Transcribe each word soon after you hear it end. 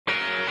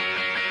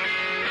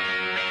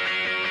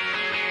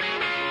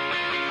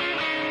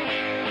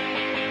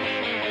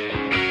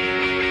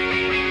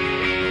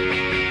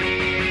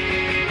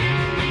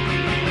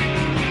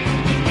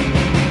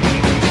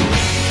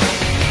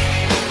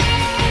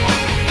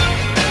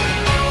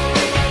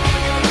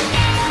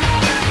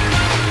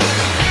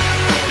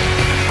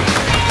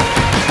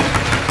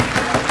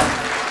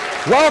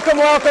Welcome,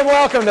 welcome,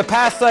 welcome to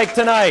Past Psych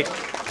Tonight.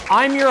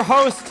 I'm your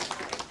host,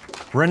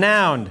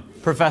 renowned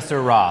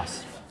Professor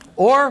Ross,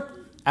 or,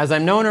 as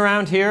I'm known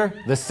around here,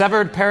 the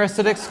severed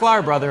parasitic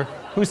Sklar brother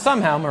who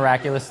somehow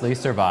miraculously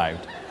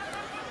survived.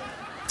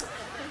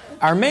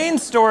 Our main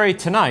story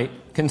tonight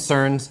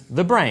concerns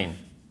the brain.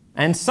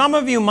 And some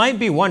of you might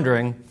be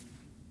wondering,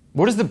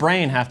 what does the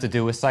brain have to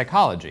do with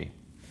psychology?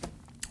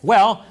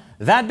 Well,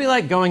 that'd be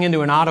like going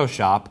into an auto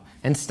shop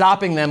and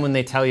stopping them when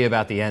they tell you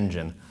about the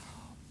engine.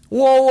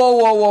 Whoa, whoa,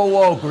 whoa, whoa,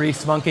 whoa,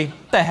 grease monkey.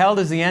 What the hell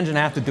does the engine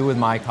have to do with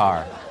my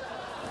car?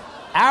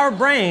 Our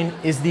brain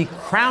is the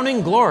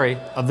crowning glory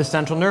of the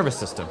central nervous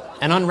system,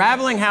 and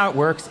unraveling how it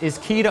works is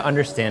key to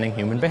understanding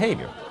human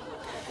behavior.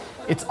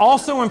 It's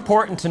also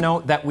important to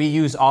note that we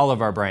use all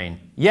of our brain.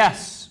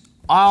 Yes,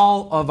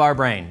 all of our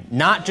brain,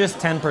 not just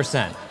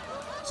 10%.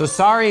 So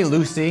sorry,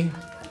 Lucy,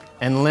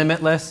 and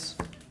Limitless,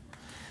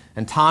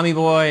 and Tommy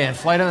Boy, and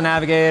Flight of the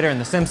Navigator, and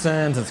The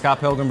Simpsons, and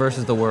Scott Pilgrim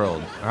versus the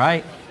World, all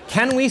right?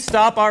 Can we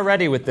stop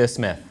already with this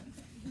myth?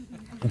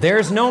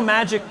 There's no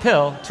magic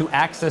pill to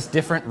access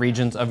different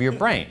regions of your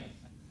brain.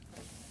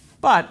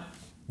 But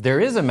there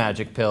is a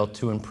magic pill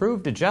to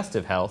improve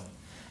digestive health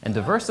and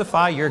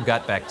diversify your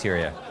gut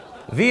bacteria.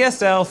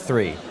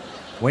 VSL-3.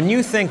 When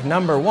you think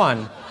number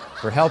 1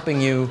 for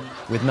helping you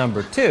with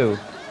number 2,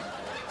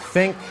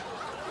 think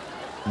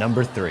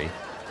number 3.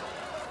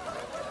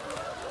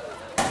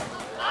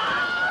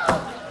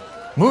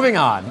 Moving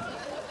on.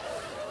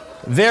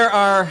 There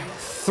are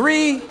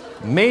 3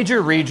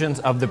 major regions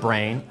of the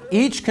brain,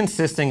 each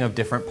consisting of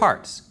different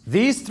parts.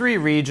 These 3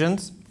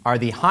 regions are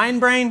the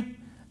hindbrain,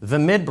 the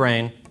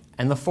midbrain,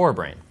 and the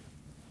forebrain.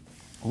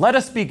 Let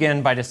us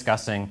begin by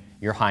discussing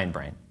your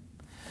hindbrain.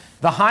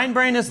 The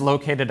hindbrain is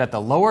located at the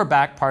lower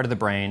back part of the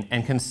brain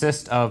and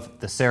consists of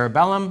the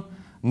cerebellum,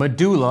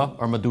 medulla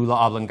or medulla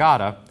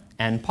oblongata,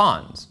 and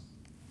pons.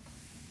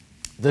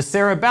 The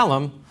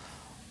cerebellum,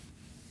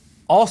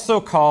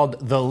 also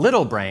called the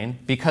little brain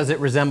because it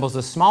resembles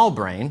a small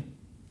brain,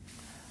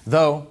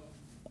 though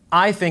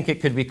I think it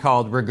could be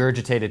called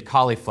regurgitated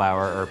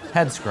cauliflower or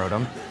head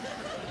scrotum,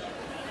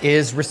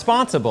 is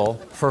responsible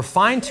for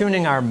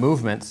fine-tuning our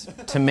movements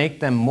to make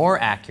them more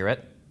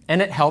accurate,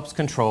 and it helps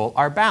control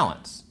our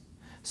balance.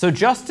 So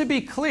just to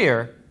be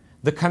clear,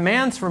 the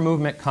commands for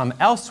movement come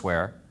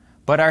elsewhere,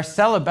 but our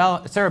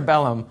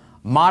cerebellum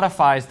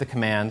modifies the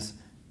commands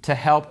to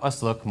help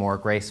us look more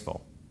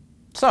graceful.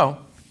 So,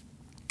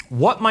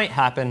 what might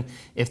happen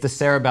if the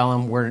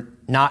cerebellum were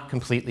not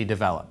completely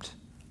developed?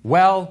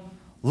 Well,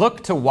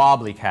 look to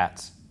wobbly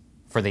cats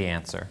for the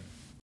answer.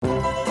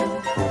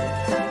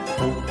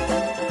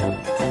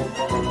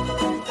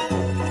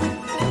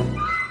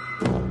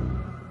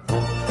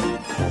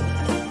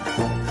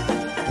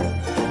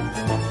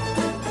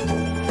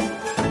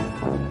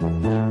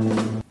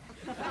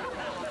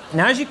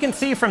 Now, as you can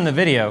see from the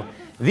video,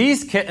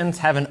 these kittens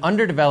have an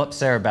underdeveloped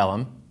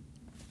cerebellum,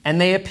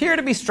 and they appear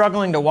to be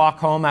struggling to walk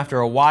home after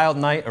a wild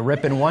night of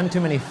ripping one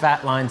too many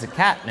fat lines of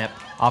catnip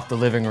off the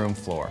living room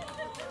floor.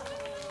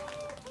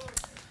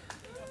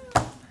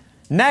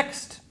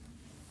 Next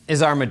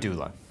is our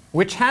medulla,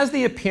 which has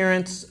the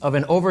appearance of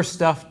an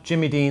overstuffed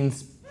Jimmy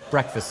Dean's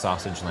breakfast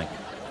sausage link.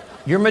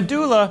 Your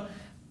medulla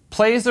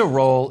plays a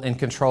role in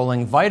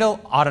controlling vital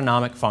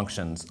autonomic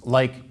functions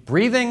like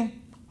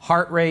breathing,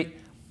 heart rate,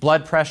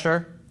 blood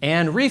pressure,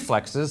 and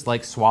reflexes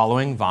like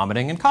swallowing,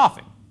 vomiting, and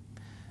coughing.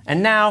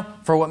 And now,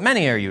 for what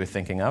many of you are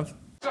thinking of.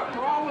 What's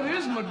wrong with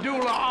his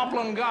medulla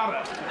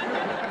oblongata?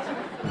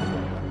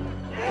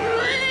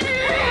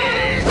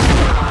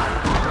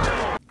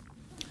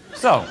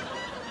 So,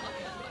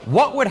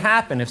 what would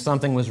happen if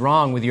something was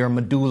wrong with your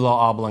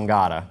medulla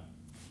oblongata?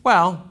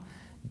 Well,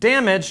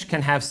 damage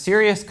can have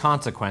serious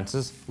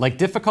consequences like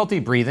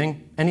difficulty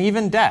breathing and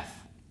even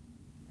death.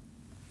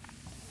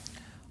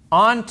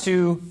 On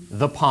to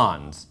the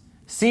pons,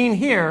 seen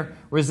here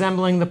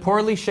resembling the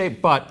poorly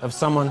shaped butt of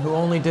someone who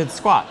only did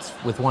squats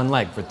with one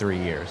leg for 3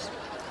 years.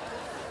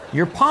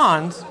 Your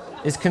pons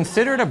is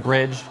considered a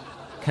bridge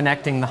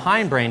connecting the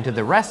hindbrain to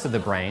the rest of the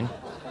brain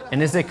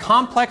and is a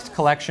complex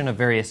collection of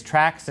various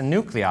tracts and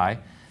nuclei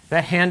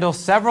that handle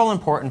several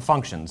important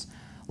functions,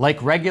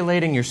 like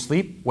regulating your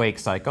sleep-wake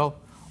cycle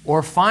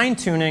or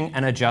fine-tuning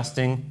and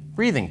adjusting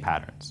breathing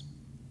patterns.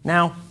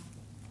 Now,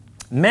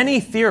 many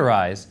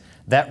theorize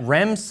that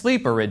REM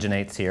sleep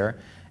originates here,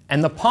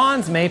 and the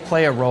pons may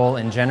play a role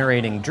in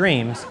generating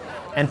dreams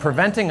and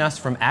preventing us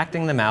from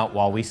acting them out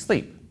while we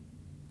sleep.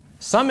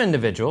 Some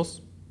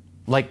individuals,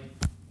 like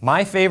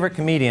my favorite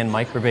comedian,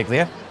 Mike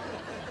Birbiglia,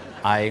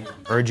 I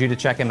urge you to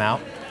check him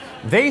out,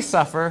 they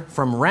suffer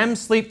from REM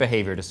sleep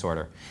behavior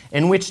disorder,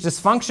 in which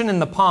dysfunction in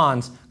the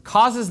pons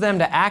causes them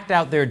to act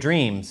out their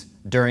dreams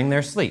during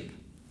their sleep.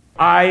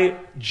 I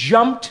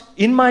jumped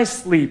in my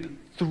sleep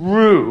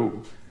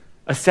through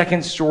a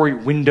second-story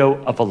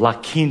window of a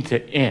La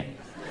Quinta Inn.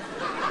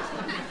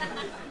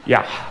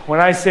 Yeah,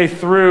 when I say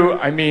through,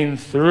 I mean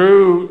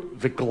through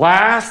the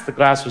glass. The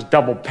glass was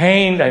double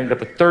paned. I ended up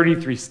with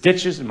 33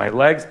 stitches in my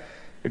legs.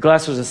 The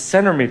glass was a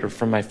centimeter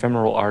from my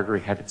femoral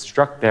artery. Had it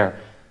struck there,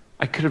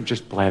 I could have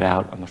just bled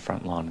out on the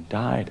front lawn and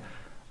died.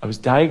 I was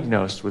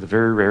diagnosed with a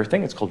very rare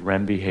thing. It's called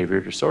REM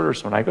behavior disorder.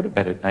 So when I go to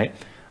bed at night,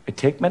 I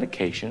take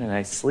medication and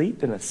I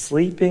sleep in a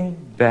sleeping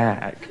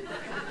bag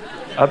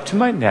up to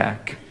my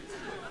neck,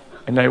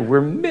 and I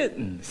wear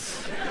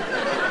mittens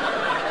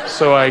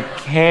so I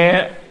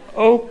can't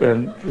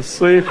open the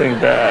sleeping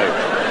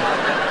bag.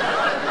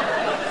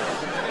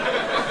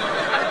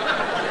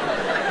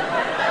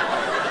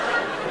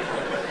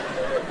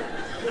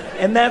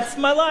 And that's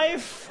my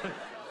life.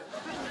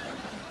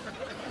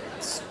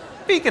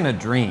 Speaking of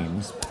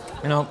dreams,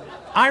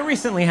 I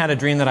recently had a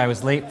dream that I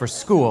was late for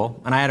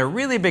school and I had a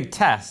really big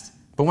test,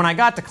 but when I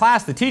got to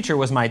class, the teacher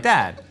was my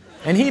dad,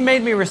 and he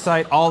made me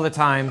recite all the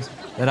times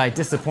that I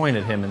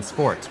disappointed him in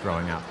sports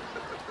growing up.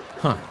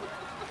 Huh.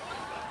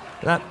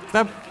 That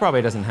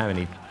probably doesn't have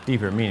any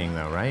deeper meaning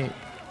though, right?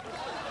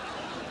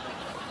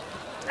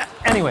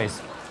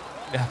 Anyways,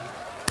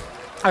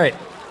 all right,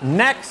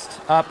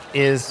 next up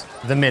is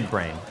the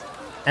midbrain.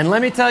 And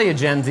let me tell you,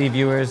 Gen Z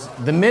viewers,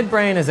 the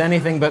midbrain is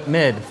anything but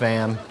mid,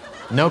 fam.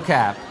 No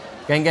cap.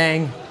 Gang,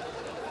 gang.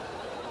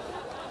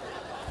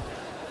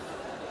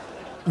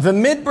 The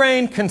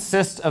midbrain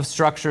consists of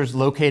structures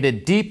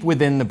located deep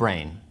within the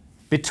brain,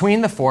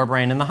 between the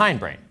forebrain and the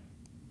hindbrain.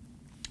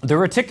 The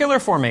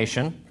reticular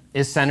formation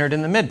is centered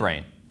in the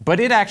midbrain, but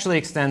it actually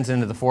extends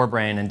into the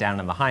forebrain and down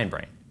in the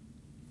hindbrain.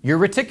 Your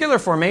reticular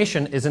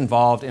formation is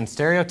involved in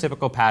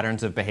stereotypical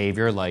patterns of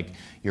behavior like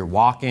you're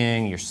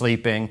walking, you're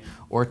sleeping,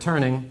 or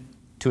turning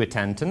to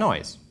attend to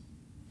noise.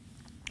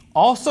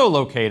 Also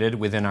located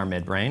within our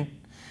midbrain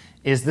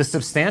is the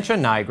Substantia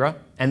nigra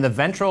and the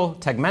ventral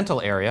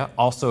tegmental area,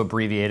 also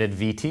abbreviated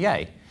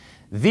VTA.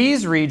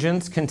 These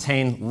regions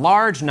contain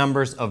large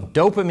numbers of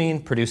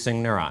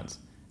dopamine-producing neurons.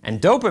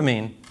 And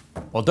dopamine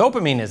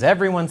is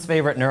everyone's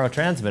favorite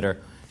neurotransmitter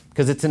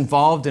because it's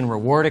involved in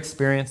reward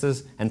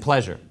experiences and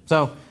pleasure.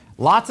 So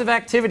lots of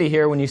activity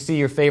here when you see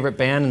your favorite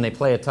band and they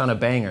play a ton of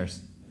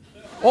bangers.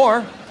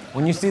 Or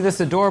when you see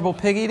this adorable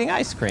pig eating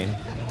ice cream.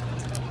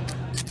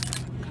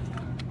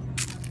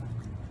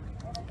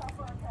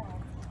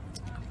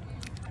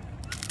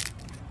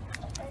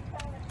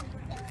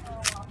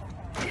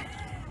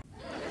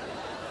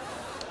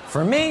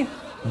 For me,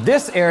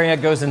 this area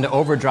goes into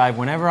overdrive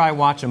whenever I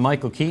watch a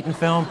Michael Keaton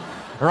film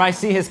or I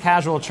see his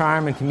casual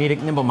charm and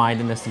comedic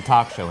nimble-mindedness in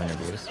talk show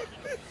interviews.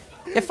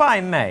 If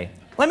I may,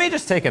 let me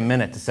just take a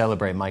minute to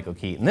celebrate Michael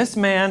Keaton. This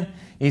man,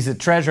 he's a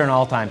treasure and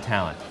all-time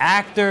talent.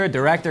 Actor,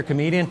 director,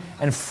 comedian,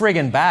 and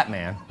friggin'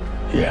 Batman.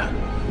 Yeah.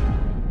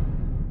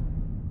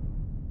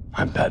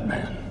 I'm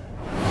Batman.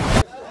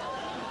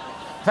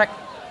 In fact,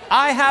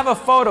 I have a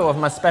photo of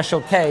my Special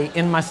K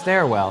in my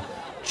stairwell,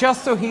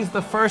 just so he's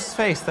the first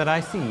face that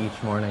I see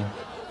each morning.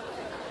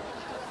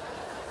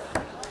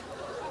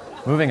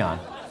 Moving on.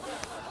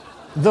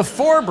 The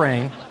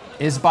forebrain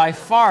is by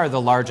far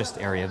the largest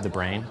area of the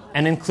brain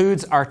and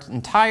includes our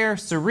entire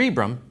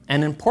cerebrum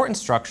and important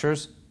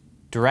structures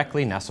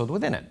directly nestled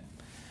within it.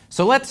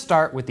 So let's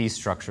start with these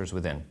structures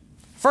within.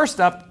 First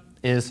up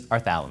is our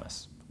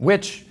thalamus,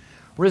 which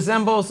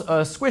resembles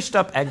a squished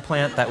up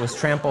eggplant that was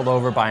trampled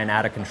over by an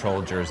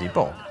out-of-control Jersey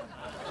bull.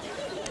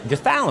 The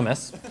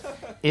thalamus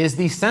is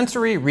the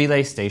sensory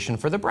relay station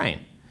for the brain.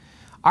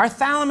 Our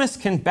thalamus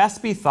can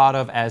best be thought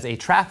of as a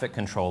traffic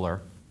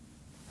controller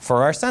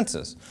for our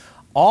senses.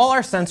 All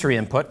our sensory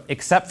input,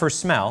 except for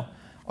smell,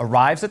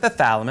 arrives at the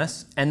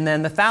thalamus, and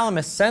then the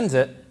thalamus sends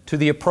it to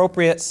the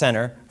appropriate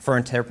center for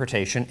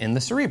interpretation in the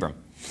cerebrum.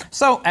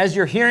 So, as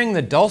you're hearing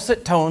the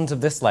dulcet tones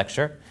of this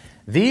lecture,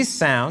 these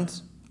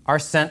sounds are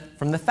sent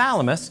from the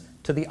thalamus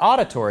to the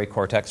auditory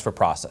cortex for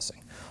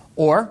processing.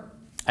 Or,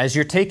 as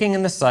you're taking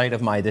in the sight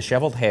of my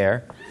disheveled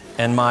hair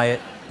and my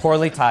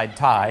poorly tied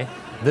tie,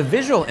 the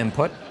visual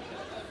input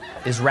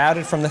is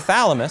routed from the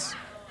thalamus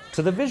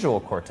to the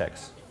visual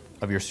cortex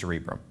of your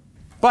cerebrum.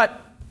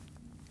 But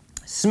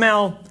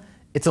smell,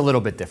 it's a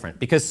little bit different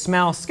because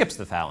smell skips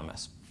the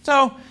thalamus.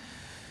 So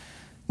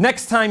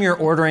next time you're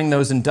ordering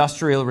those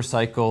industrial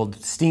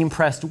recycled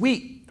steam-pressed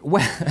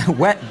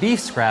wet beef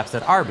scraps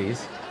at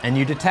Arby's and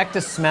you detect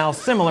a smell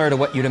similar to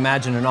what you'd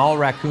imagine an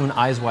all-raccoon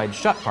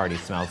eyes-wide-shut party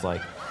smells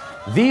like,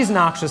 these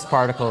noxious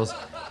particles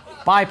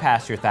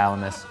bypass your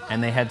thalamus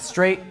and they head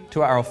straight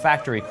to our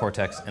olfactory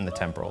cortex in the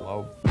temporal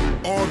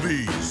lobe.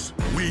 Arby's,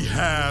 we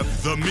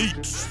have the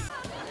meat.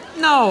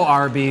 No,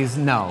 Arby's,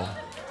 no.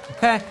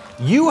 Okay?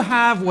 You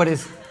have what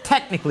is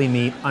technically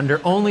meat under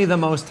only the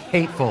most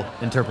hateful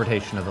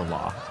interpretation of the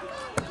law.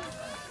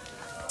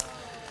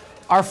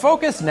 Our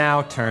focus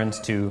now turns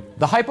to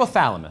the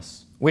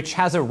hypothalamus, which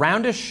has a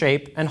roundish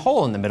shape and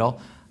hole in the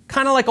middle,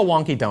 kind of like a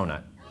wonky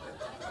donut.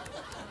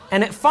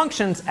 And it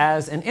functions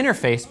as an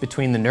interface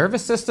between the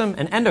nervous system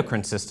and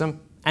endocrine system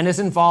and is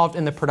involved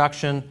in the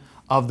production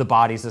of the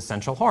body's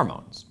essential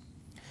hormones.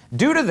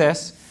 Due to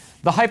this,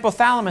 the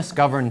hypothalamus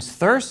governs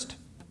thirst,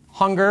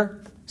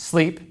 hunger,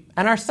 sleep,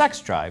 and our sex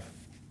drive.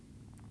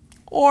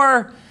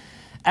 Or,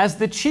 as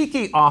the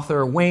cheeky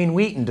author Wayne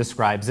Wheaton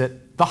describes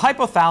it, the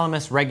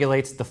hypothalamus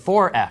regulates the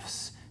 4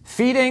 F's: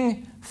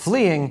 feeding,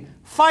 fleeing,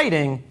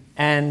 fighting,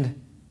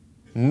 and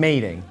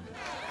mating.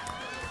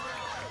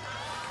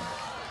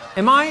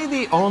 Am I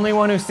the only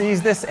one who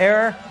sees this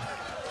error?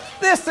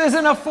 This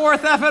isn't a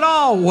fourth F at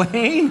all,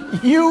 Wayne.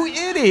 You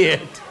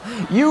idiot.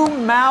 You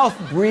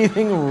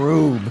mouth-breathing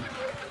rube.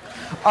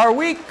 Are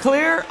we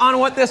clear on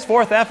what this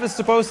fourth F is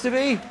supposed to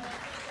be?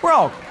 We're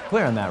all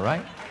clear on that,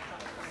 right?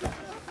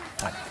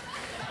 Right.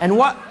 And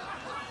what?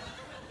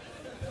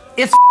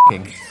 It's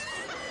f***ing.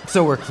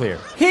 So we're clear.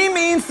 He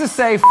means to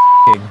say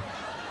f***ing.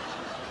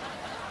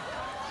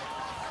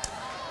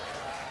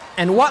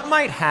 And what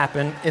might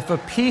happen if a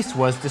piece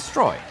was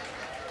destroyed?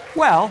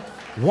 Well,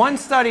 one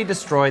study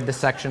destroyed the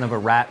section of a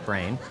rat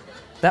brain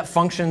that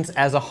functions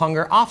as a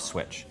hunger off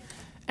switch.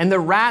 And the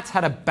rats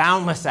had a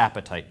boundless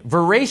appetite,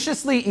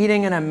 voraciously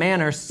eating in a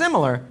manner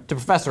similar to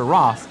Professor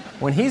Ross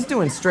when he's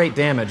doing straight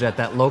damage at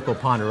that local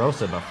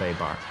Ponderosa buffet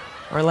bar.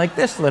 Or like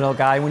this little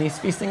guy when he's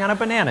feasting on a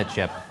banana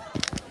chip.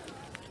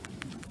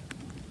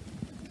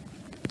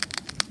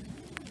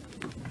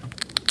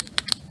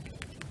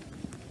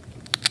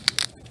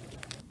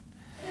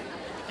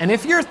 And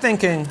if you're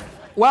thinking,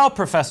 well,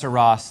 Professor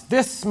Ross,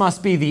 this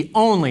must be the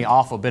only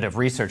awful bit of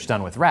research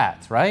done with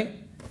rats, right?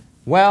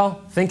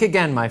 Well, think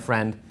again, my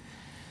friend.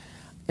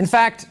 In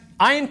fact,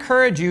 I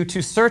encourage you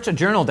to search a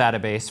journal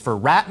database for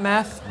rat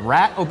meth,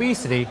 rat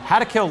obesity, how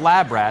to kill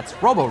lab rats,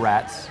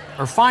 robo-rats,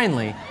 or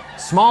finally,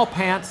 small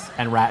pants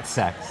and rat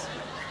sex.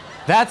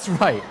 That's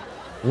right.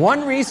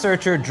 One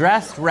researcher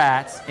dressed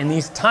rats in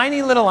these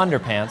tiny little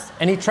underpants,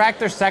 and he tracked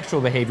their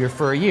sexual behavior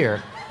for a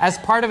year as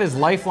part of his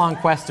lifelong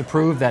quest to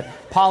prove that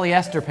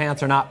polyester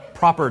pants are not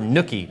proper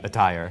nookie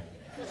attire.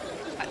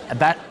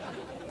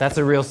 That's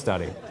a real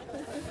study.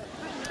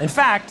 In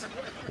fact,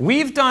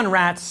 we've done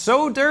rats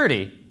so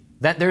dirty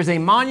that there's a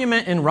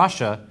monument in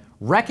Russia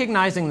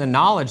recognizing the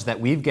knowledge that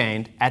we've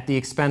gained at the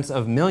expense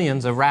of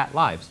millions of rat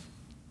lives.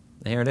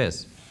 Here it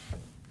is.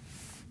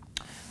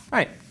 All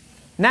right,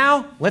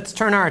 now let's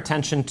turn our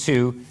attention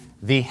to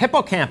the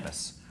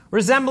hippocampus,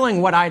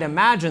 resembling what I'd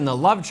imagine the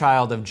love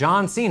child of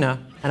John Cena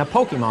and a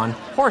Pokemon,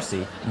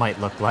 Horsey, might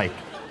look like.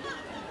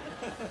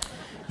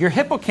 Your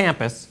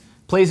hippocampus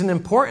plays an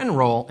important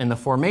role in the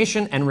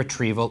formation and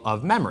retrieval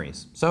of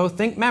memories. So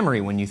think memory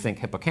when you think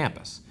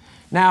hippocampus.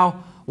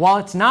 Now, while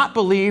it's not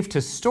believed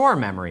to store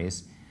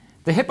memories,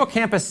 the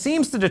hippocampus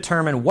seems to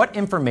determine what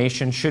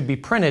information should be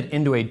printed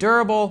into a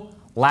durable,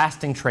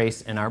 lasting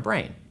trace in our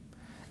brain.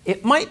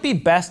 It might be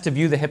best to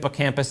view the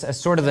hippocampus as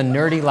sort of the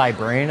nerdy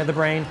librarian of the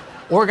brain,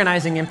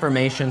 organizing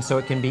information so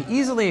it can be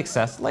easily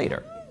accessed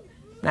later.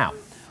 Now,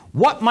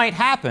 what might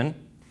happen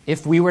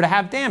if we were to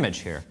have damage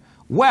here?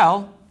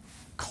 Well,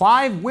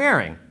 Clive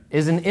Waring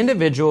is an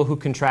individual who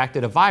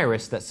contracted a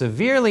virus that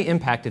severely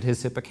impacted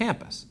his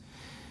hippocampus,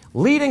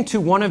 leading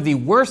to one of the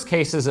worst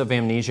cases of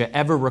amnesia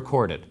ever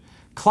recorded.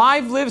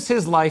 Clive lives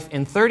his life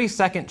in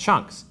 30-second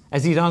chunks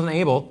as he's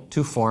unable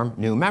to form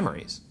new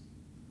memories.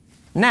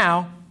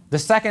 Now, the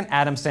second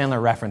Adam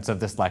Sandler reference of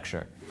this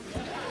lecture.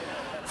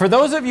 For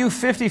those of you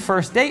 50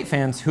 First Date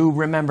fans who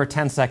remember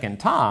 10-Second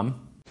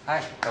Tom...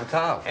 Hi, I'm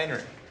Tom.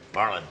 Henry.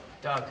 Marlon.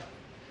 Doug.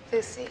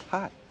 Lucy.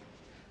 Hi.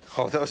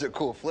 Oh, those are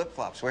cool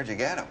flip-flops. Where'd you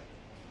get them?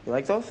 You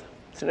like those?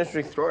 It's an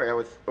interesting story. I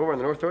was over on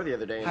the North Shore the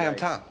other day. Hi, I'm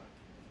Tom.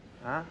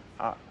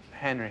 Huh?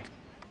 Henry.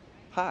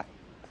 Hi.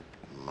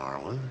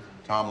 Marlon.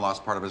 Tom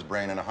lost part of his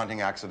brain in a hunting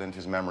accident.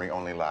 His memory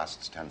only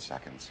lasts 10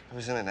 seconds. I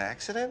was in an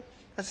accident?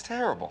 That's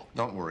terrible.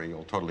 Don't worry,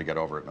 you'll totally get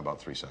over it in about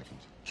 3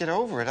 seconds. Get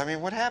over it? I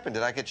mean, what happened?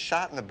 Did I get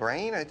shot in the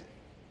brain?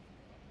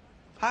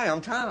 Hi,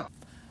 I'm Tom.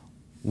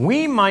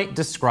 We might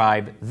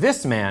describe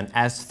this man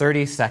as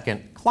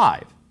 30-second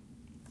Clive.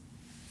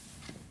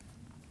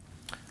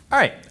 All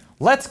right,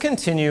 let's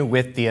continue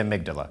with the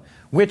amygdala,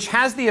 which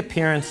has the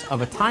appearance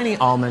of a tiny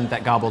almond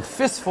that gobbled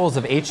fistfuls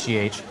of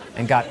HGH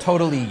and got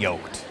totally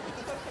yoked,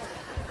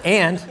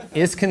 and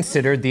is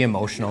considered the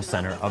emotional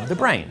center of the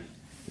brain.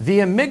 The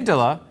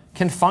amygdala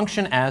can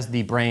function as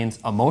the brain's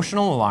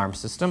emotional alarm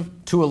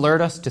system to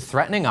alert us to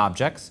threatening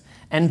objects,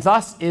 and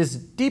thus is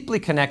deeply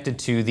connected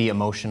to the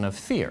emotion of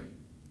fear.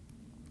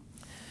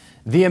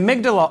 The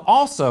amygdala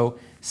also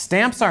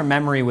stamps our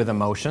memory with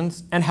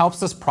emotions and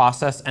helps us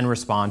process and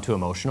respond to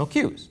emotional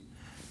cues.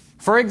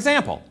 For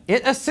example,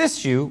 it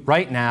assists you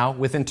right now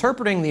with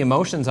interpreting the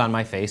emotions on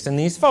my face in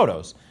these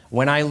photos.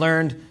 When I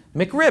learned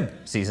McRib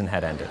season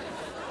had ended,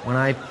 when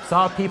I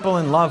saw people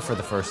in love for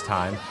the first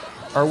time,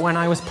 or when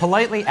I was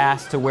politely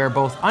asked to wear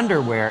both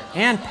underwear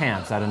and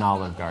pants at an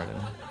Olive Garden.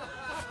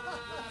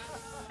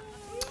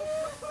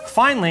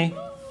 Finally,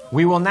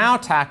 we will now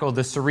tackle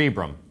the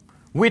cerebrum,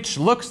 which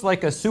looks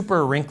like a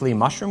super wrinkly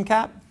mushroom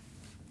cap.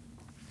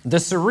 The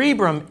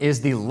cerebrum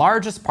is the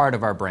largest part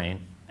of our brain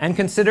and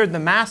considered the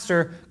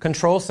master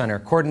control center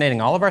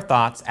coordinating all of our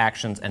thoughts,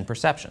 actions, and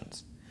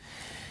perceptions.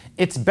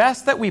 It's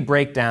best that we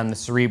break down the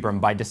cerebrum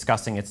by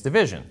discussing its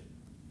division.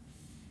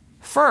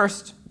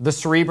 First, the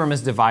cerebrum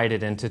is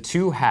divided into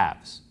two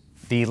halves,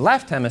 the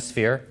left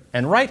hemisphere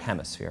and right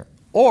hemisphere,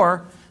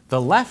 or the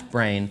left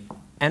brain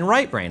and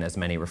right brain, as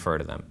many refer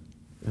to them.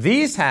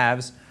 These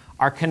halves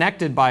are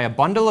connected by a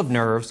bundle of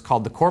nerves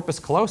called the corpus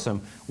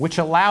callosum, which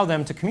allow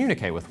them to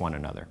communicate with one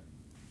another.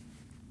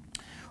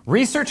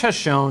 Research has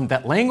shown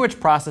that language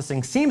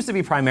processing seems to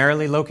be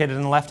primarily located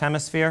in the left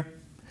hemisphere,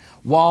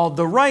 while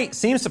the right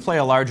seems to play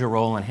a larger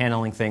role in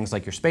handling things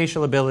like your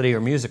spatial ability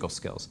or musical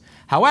skills.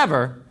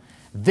 However,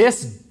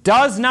 this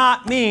does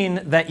not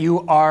mean that you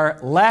are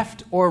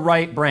left or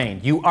right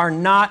brained. You are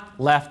not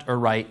left or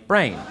right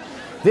brained.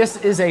 This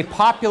is a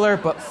popular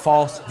but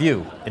false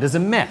view. It is a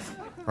myth,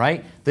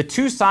 right? The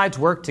two sides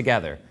work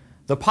together.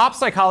 The pop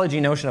psychology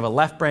notion of a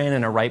left brain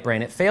and a right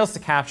brain, it fails to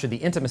capture the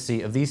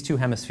intimacy of these two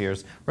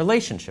hemispheres'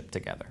 relationship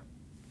together.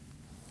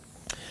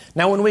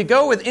 Now, when we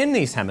go within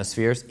these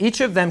hemispheres,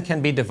 each of them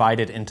can be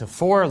divided into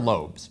 4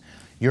 lobes: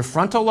 your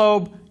frontal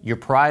lobe, your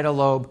parietal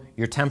lobe,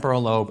 your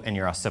temporal lobe, and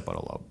your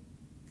occipital lobe.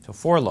 So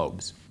 4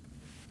 lobes.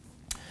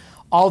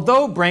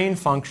 Although brain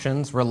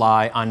functions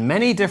rely on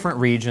many different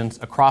regions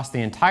across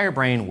the entire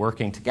brain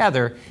working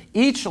together,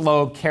 each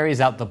lobe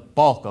carries out the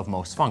bulk of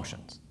most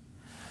functions.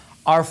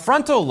 Our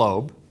frontal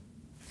lobe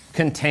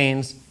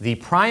contains the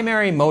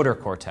primary motor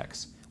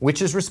cortex, which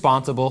is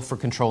responsible for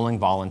controlling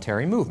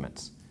voluntary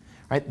movements.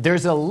 Right?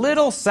 There's a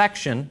little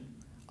section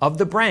of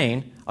the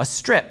brain, a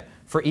strip,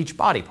 for each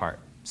body part.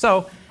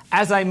 So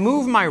as I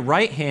move my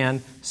right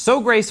hand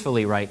so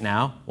gracefully right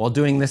now while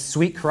doing this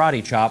sweet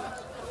karate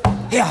chop,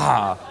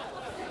 yeah,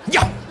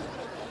 yeah,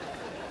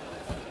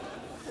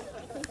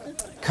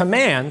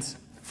 commands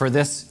for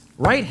this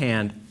right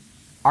hand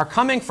are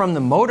coming from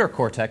the motor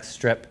cortex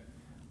strip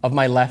of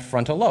my left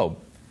frontal lobe.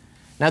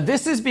 Now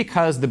this is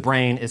because the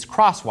brain is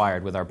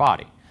cross-wired with our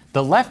body.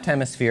 The left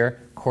hemisphere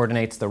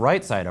coordinates the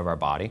right side of our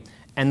body,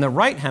 and the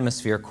right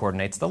hemisphere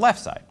coordinates the left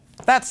side.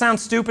 If that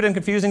sounds stupid and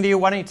confusing to you,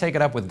 why don't you take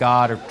it up with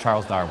God or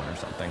Charles Darwin or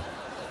something?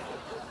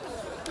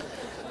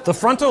 The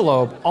frontal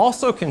lobe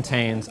also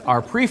contains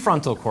our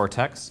prefrontal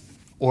cortex,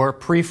 or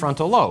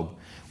prefrontal lobe,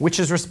 which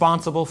is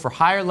responsible for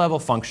higher level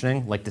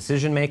functioning like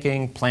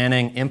decision-making,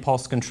 planning,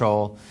 impulse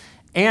control,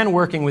 and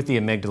working with the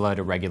amygdala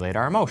to regulate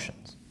our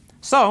emotions.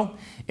 So,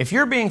 if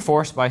you're being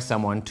forced by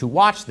someone to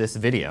watch this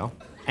video,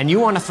 and you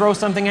want to throw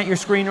something at your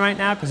screen right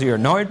now because you're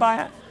annoyed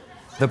by it,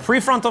 the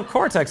prefrontal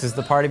cortex is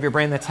the part of your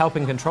brain that's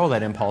helping control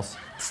that impulse,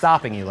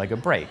 stopping you like a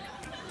brake.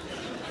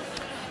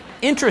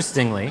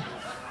 Interestingly,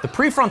 the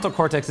prefrontal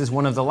cortex is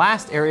one of the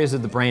last areas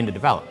of the brain to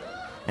develop.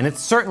 And it's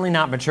certainly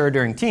not mature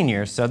during teen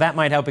years, so that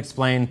might help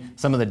explain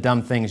some of the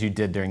dumb things you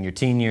did during your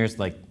teen years,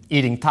 like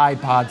eating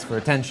Tide Pods for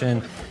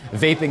attention,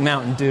 vaping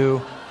Mountain Dew,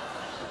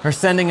 or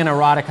sending an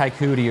erotic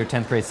haiku to your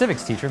 10th grade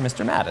civics teacher,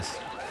 Mr. Mattis.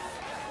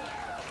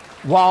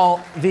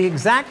 While the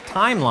exact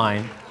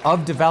timeline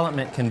of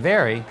development can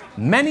vary,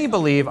 many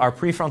believe our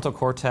prefrontal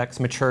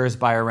cortex matures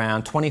by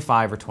around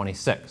 25 or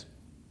 26.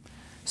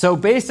 So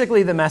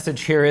basically the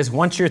message here is,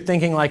 once you're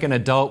thinking like an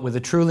adult with a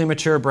truly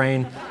mature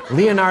brain,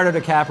 Leonardo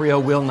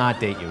DiCaprio will not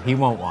date you. He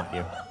won't want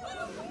you.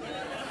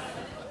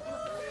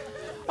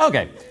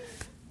 Okay,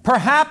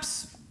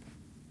 perhaps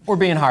we're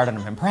being hard on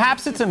him.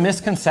 Perhaps it's a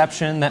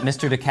misconception that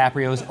Mr.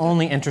 DiCaprio is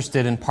only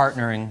interested in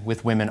partnering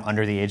with women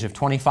under the age of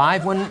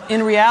 25, when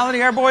in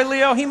reality, our boy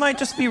Leo, he might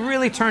just be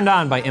really turned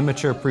on by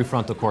immature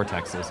prefrontal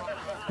cortexes,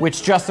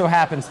 which just so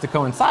happens to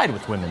coincide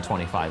with women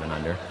 25 and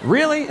under.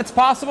 Really? It's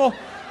possible?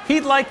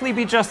 He'd likely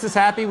be just as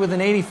happy with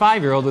an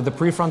 85-year-old with a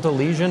prefrontal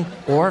lesion,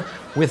 or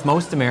with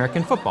most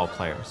American football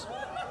players.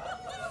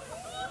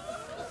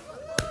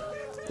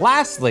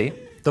 Lastly,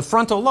 the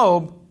frontal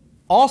lobe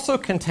also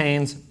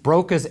contains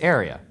Broca's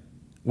area,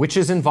 which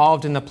is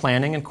involved in the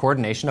planning and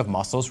coordination of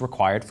muscles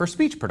required for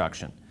speech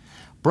production.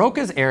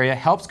 Broca's area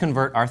helps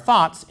convert our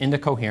thoughts into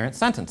coherent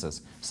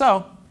sentences.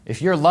 So, if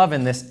you're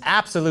loving this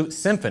absolute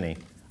symphony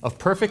of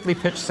perfectly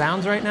pitched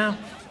sounds right now,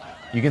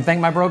 you can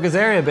thank my Broca's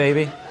area,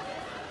 baby.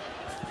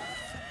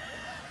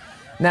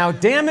 Now,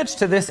 damage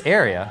to this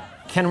area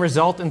can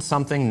result in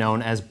something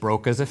known as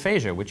Broca's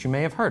aphasia, which you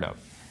may have heard of.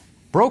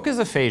 Broca's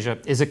aphasia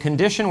is a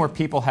condition where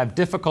people have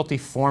difficulty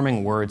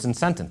forming words and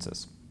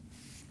sentences.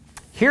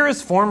 Here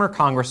is former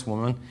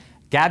Congresswoman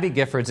Gabby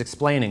Giffords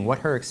explaining what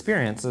her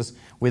experiences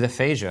with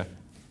aphasia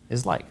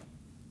is like.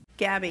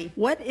 Gabby,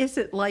 what is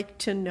it like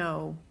to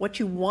know what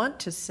you want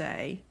to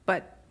say,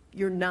 but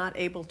you're not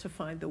able to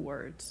find the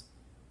words?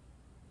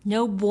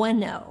 No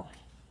bueno.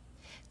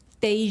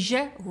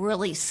 Aphasia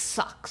really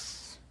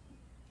sucks.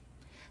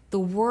 The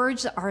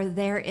words are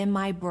there in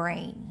my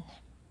brain.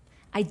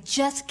 I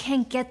just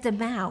can't get them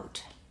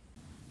out.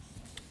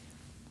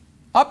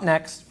 Up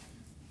next,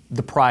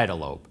 the parietal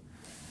lobe.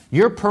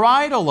 Your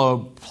parietal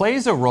lobe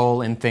plays a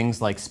role in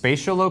things like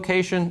spatial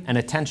location and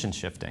attention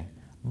shifting.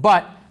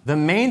 But the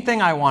main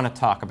thing I want to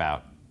talk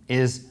about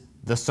is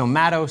the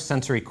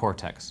somatosensory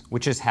cortex,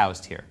 which is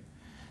housed here.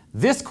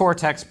 This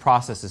cortex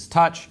processes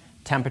touch,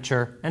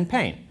 temperature, and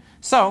pain.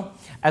 So,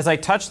 as I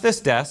touch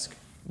this desk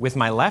with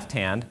my left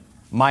hand,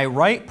 my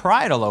right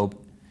parietal lobe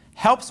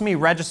helps me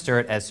register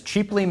it as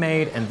cheaply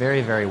made and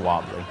very, very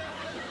wobbly.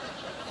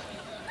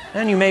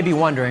 And you may be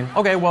wondering,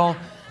 okay, well,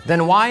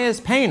 then why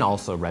is pain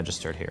also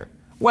registered here?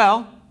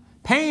 Well,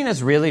 pain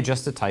is really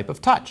just a type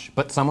of touch,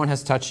 but someone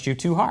has touched you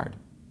too hard.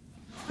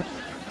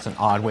 It's an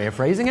odd way of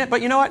phrasing it,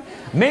 but you know what?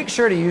 Make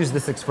sure to use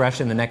this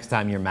expression the next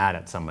time you're mad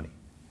at somebody.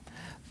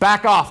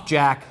 Back off,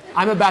 Jack.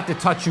 I'm about to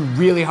touch you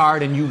really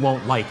hard and you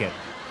won't like it.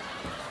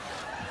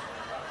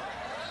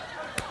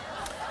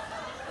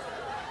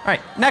 All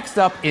right, next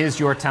up is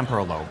your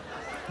temporal lobe.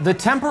 The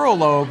temporal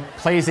lobe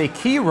plays a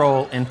key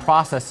role in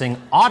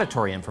processing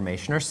auditory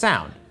information or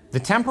sound. The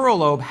temporal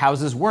lobe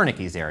houses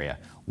Wernicke's area.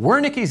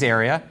 Wernicke's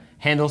area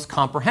handles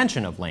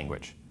comprehension of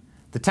language.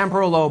 The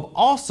temporal lobe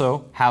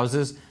also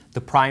houses the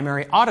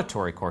primary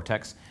auditory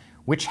cortex,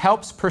 which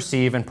helps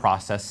perceive and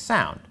process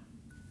sound.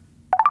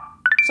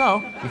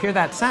 So, you hear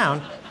that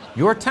sound,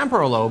 your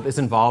temporal lobe is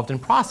involved in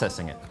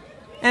processing it.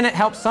 And it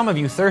helps some of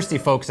you thirsty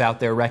folks out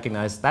there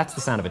recognize that's the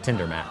sound of a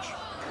Tinder match.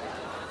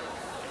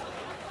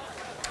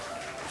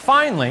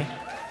 Finally,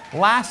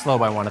 last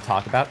lobe I want to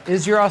talk about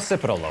is your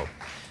occipital lobe.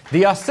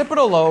 The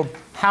occipital lobe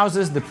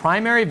houses the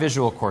primary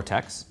visual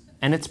cortex,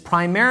 and it's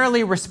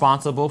primarily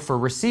responsible for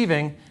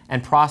receiving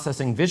and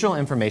processing visual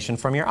information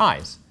from your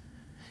eyes.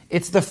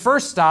 It's the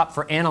first stop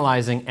for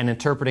analyzing and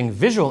interpreting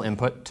visual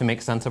input to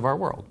make sense of our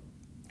world.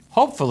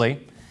 Hopefully,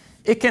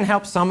 it can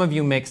help some of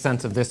you make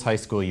sense of this high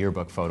school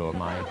yearbook photo of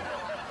mine.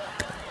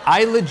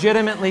 I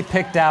legitimately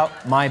picked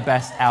out my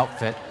best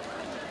outfit.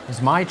 It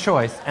was my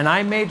choice, and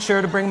I made sure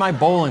to bring my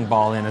bowling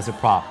ball in as a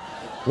prop.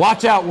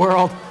 Watch out,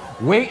 world.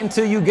 Wait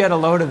until you get a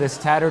load of this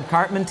tattered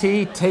Cartman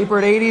tee,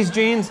 tapered 80s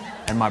jeans,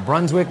 and my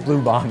Brunswick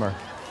blue bomber.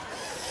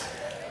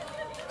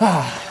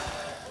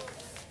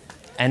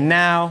 And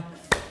now,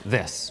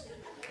 this.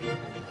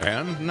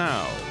 And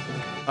now,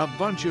 a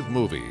bunch of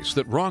movies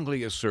that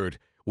wrongly assert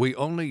we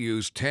only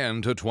use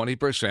 10 to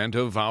 20%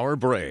 of our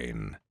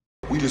brain.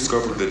 We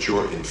discovered that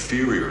your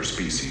inferior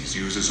species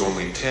uses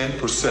only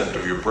 10%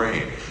 of your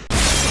brain.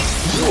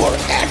 You are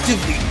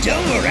actively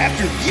dumber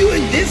after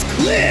viewing this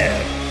clip!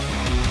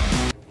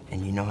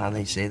 And you know how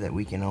they say that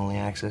we can only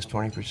access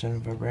 20%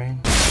 of our brain?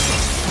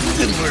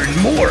 You can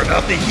learn more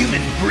about the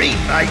human brain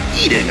by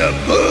eating a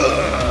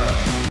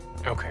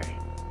book! Okay.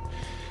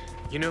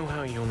 You know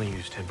how you only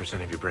use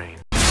 10% of your brain?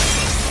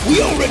 We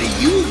already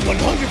use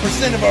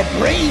 100% of our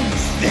brains,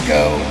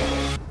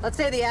 Sicko! Let's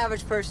say the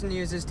average person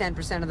uses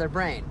 10% of their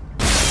brain.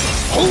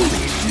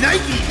 Holy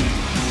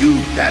Nike! Do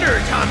better,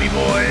 Tommy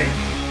boy!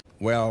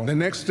 Well, the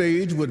next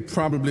stage would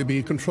probably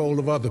be control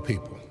of other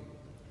people.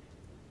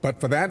 But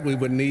for that, we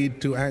would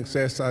need to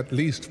access at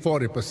least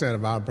 40%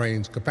 of our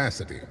brain's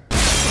capacity.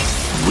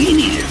 We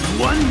needed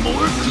one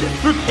more clip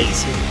for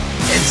pacing,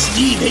 and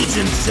Steve hates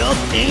himself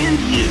and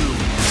you.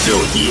 So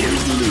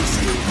here's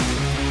Lucy.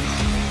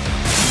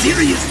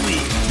 Seriously,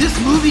 this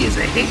movie is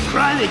a hate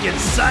crime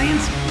against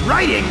science,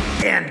 writing,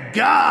 and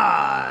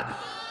God.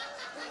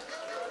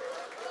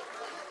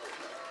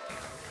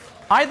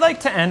 I'd like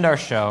to end our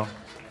show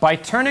by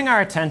turning our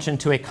attention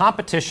to a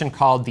competition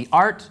called the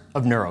Art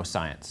of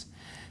Neuroscience.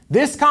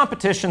 This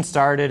competition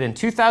started in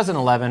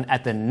 2011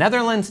 at the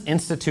Netherlands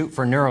Institute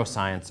for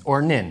Neuroscience,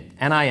 or NIN,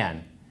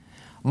 N-I-N.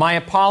 My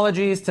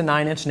apologies to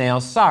Nine Inch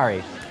Nails,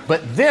 sorry,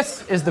 but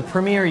this is the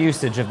premier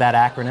usage of that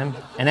acronym,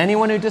 and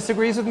anyone who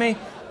disagrees with me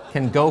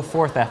can go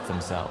forth F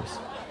themselves.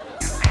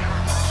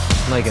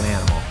 Like an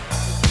animal.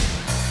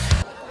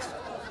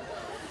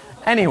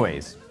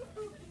 Anyways,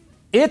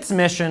 its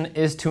mission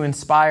is to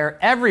inspire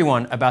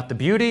everyone about the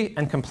beauty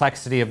and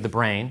complexity of the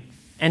brain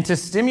and to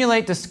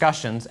stimulate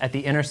discussions at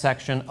the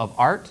intersection of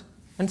art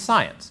and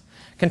science.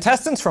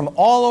 Contestants from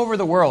all over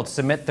the world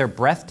submit their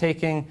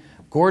breathtaking,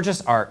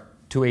 gorgeous art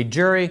to a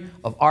jury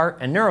of art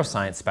and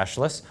neuroscience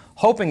specialists,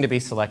 hoping to be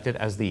selected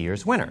as the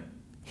year's winner.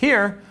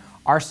 Here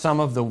are some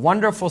of the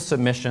wonderful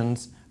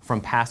submissions from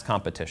past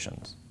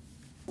competitions.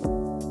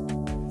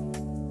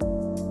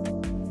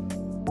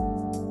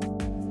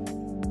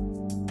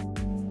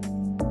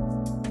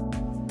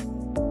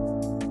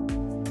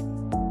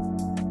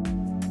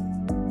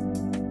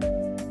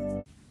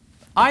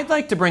 I'd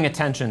like to bring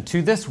attention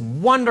to this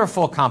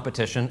wonderful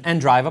competition and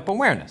drive up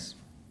awareness.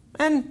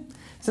 And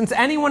since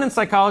anyone in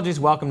psychology is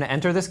welcome to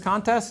enter this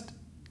contest,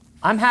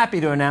 I'm happy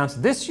to announce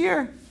this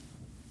year,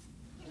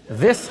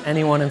 this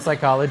anyone in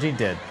psychology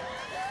did.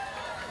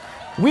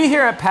 We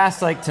here at Past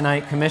Psych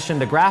Tonight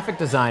commissioned a graphic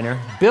designer,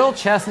 Bill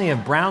Chesney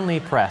of Brownlee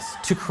Press,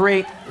 to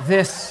create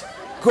this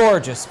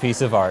gorgeous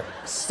piece of art,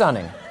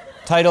 stunning,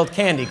 titled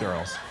Candy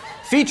Girls,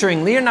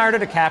 featuring Leonardo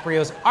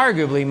DiCaprio's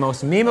arguably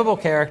most memeable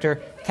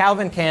character,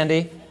 Calvin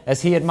Candy, as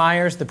he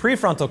admires the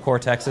prefrontal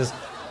cortexes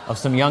of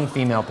some young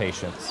female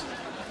patients.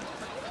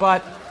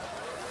 But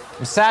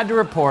I'm sad to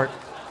report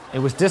it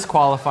was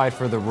disqualified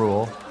for the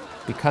rule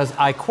because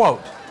I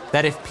quote,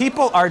 that if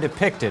people are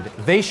depicted,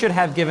 they should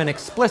have given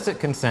explicit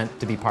consent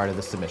to be part of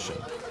the submission.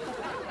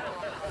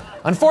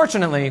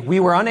 Unfortunately, we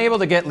were unable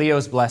to get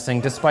Leo's blessing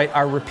despite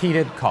our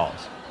repeated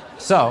calls.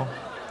 So,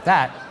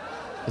 that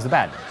is the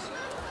bad news.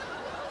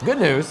 The good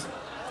news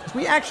is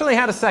we actually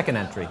had a second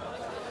entry.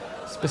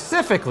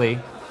 Specifically,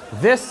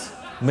 this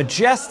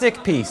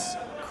majestic piece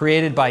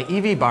created by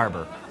Evie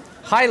Barber,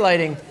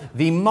 highlighting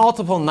the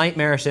multiple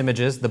nightmarish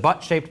images the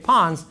butt-shaped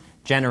Pons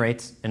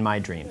generates in my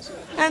dreams,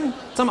 and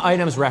some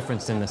items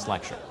referenced in this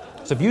lecture.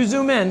 So if you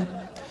zoom in,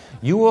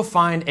 you will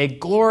find a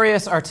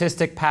glorious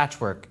artistic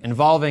patchwork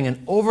involving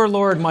an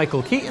overlord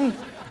Michael Keaton,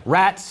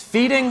 rats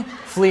feeding,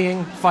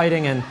 fleeing,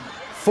 fighting, and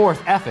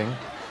fourth effing,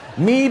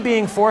 me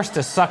being forced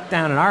to suck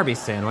down an Arby's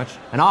sandwich,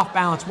 an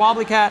off-balance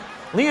wobbly cat,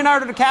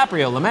 Leonardo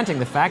DiCaprio lamenting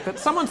the fact that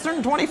someone's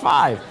turned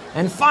 25,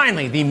 and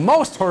finally, the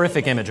most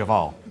horrific image of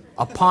all,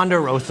 a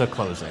Ponderosa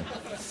closing.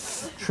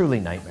 Truly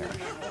nightmarish.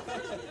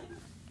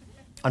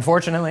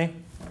 Unfortunately,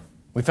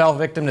 we fell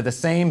victim to the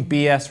same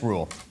BS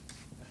rule,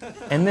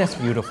 and this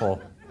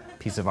beautiful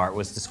piece of art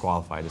was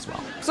disqualified as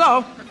well.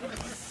 So,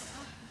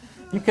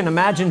 you can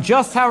imagine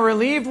just how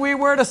relieved we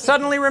were to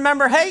suddenly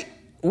remember, hey,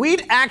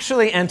 we'd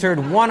actually entered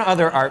one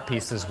other art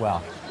piece as well,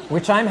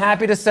 which I'm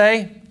happy to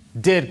say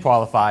did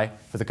qualify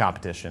for the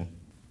competition.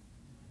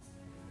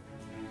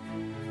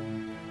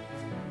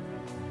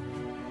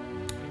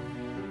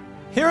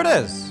 Here it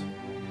is,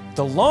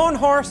 the lone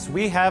horse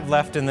we have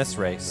left in this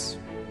race.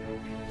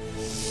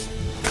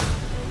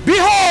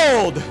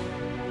 Behold!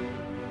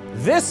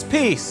 This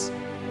piece,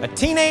 a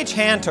teenage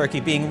hand turkey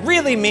being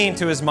really mean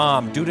to his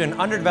mom due to an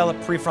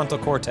underdeveloped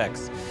prefrontal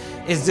cortex,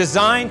 is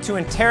designed to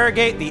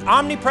interrogate the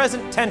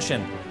omnipresent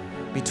tension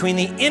between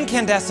the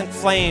incandescent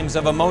flames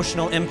of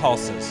emotional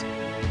impulses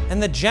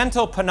and the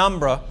gentle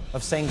penumbra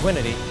of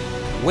sanguinity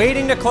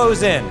waiting to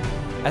close in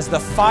as the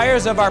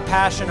fires of our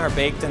passion are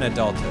baked in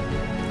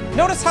adulthood.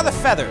 Notice how the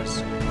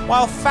feathers,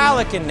 while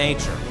phallic in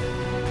nature,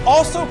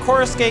 also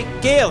coruscate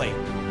gaily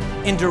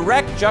in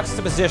direct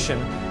juxtaposition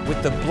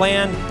with the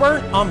bland,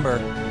 burnt umber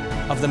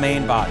of the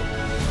main body.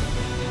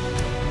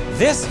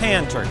 This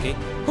hand turkey,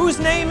 whose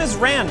name is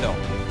Randall,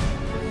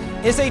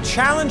 is a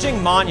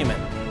challenging monument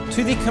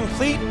to the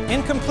complete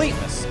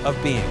incompleteness of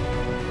being,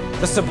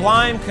 the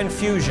sublime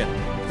confusion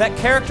that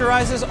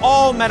characterizes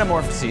all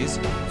metamorphoses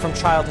from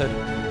childhood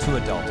to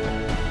adulthood.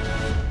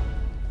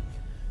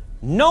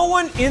 No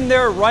one in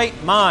their right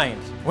mind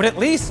would at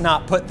least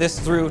not put this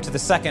through to the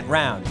second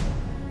round.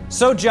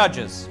 So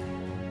judges,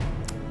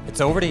 it's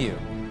over to you.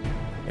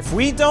 If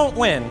we don't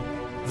win,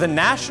 the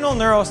National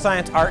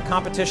Neuroscience Art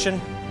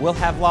Competition will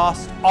have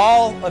lost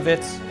all of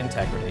its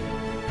integrity.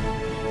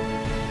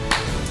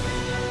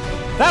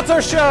 That's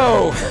our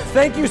show.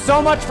 Thank you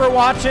so much for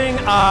watching.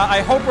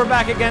 I hope we're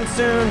back again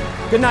soon.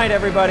 Good night,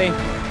 everybody.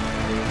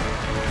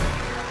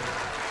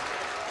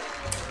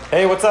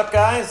 Hey, what's up,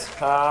 guys?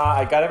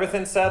 I got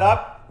everything set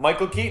up.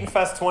 Michael Keaton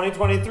Fest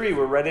 2023.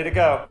 We're ready to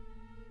go.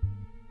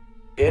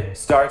 It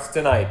starts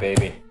tonight,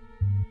 baby.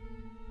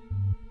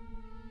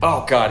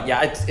 Oh God,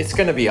 yeah, it's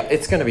gonna be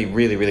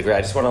really, really great.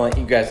 I just want to let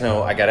you guys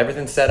know I got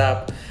everything set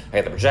up. I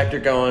got the projector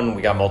going.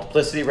 We got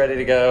Multiplicity ready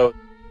to go.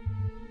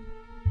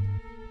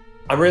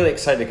 I'm really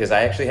excited because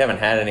I actually haven't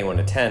had anyone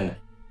attend.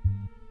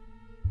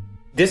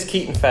 This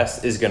Keaton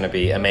Fest is gonna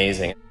be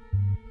amazing.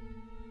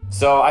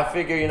 So I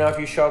figure, you know, if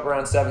you show up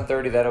around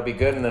 7:30, that'll be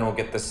good, and then we'll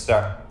get this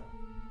started.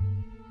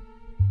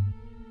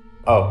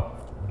 Oh,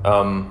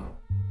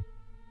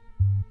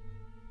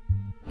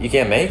 you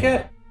can't make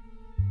it?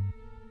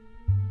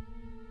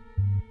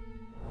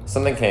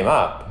 Something came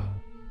up.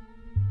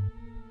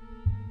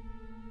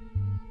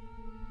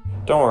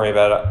 Don't worry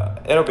about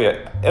it. It'll be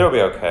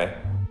okay.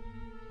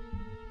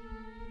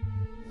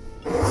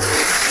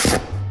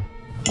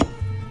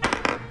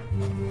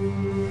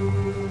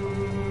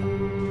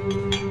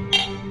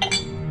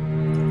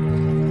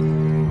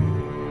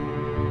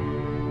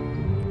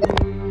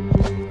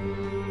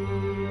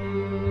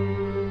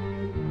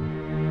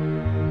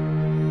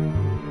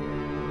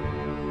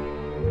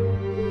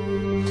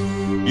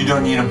 You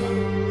don't need them.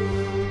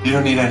 You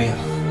don't need any of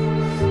them.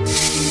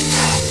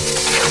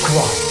 Come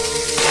on.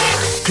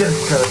 Get it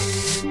together.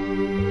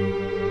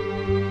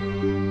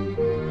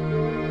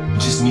 I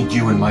just need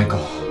you and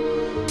Michael.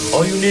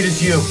 All you need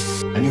is you.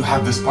 And you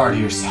have this part of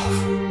yourself.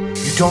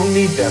 You don't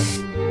need them.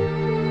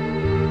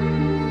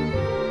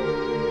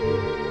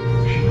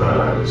 She thought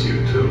I was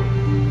you too.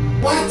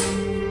 What?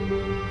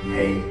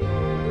 Hey,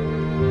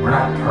 we're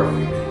not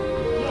perfect.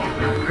 Yeah,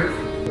 not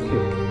perfect.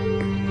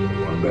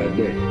 One bad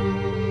day.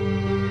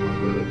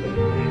 Really bad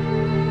day.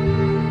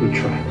 We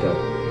tried though.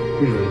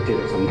 We really did.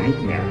 It was a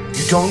nightmare.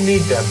 You don't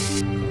need them.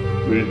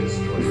 We didn't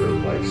destroy your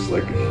life,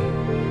 Slick.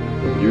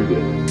 You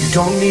did. You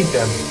don't need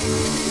them.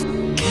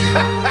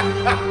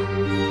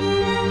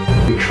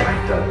 We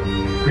tried though.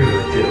 We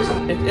really did.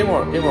 It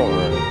won't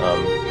ruin.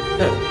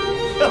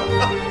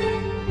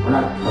 We're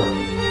not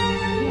perfect.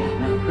 Yeah,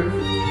 not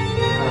perfect.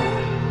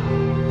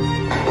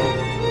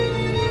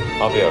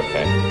 I'll be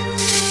okay.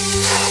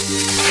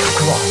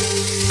 Come on.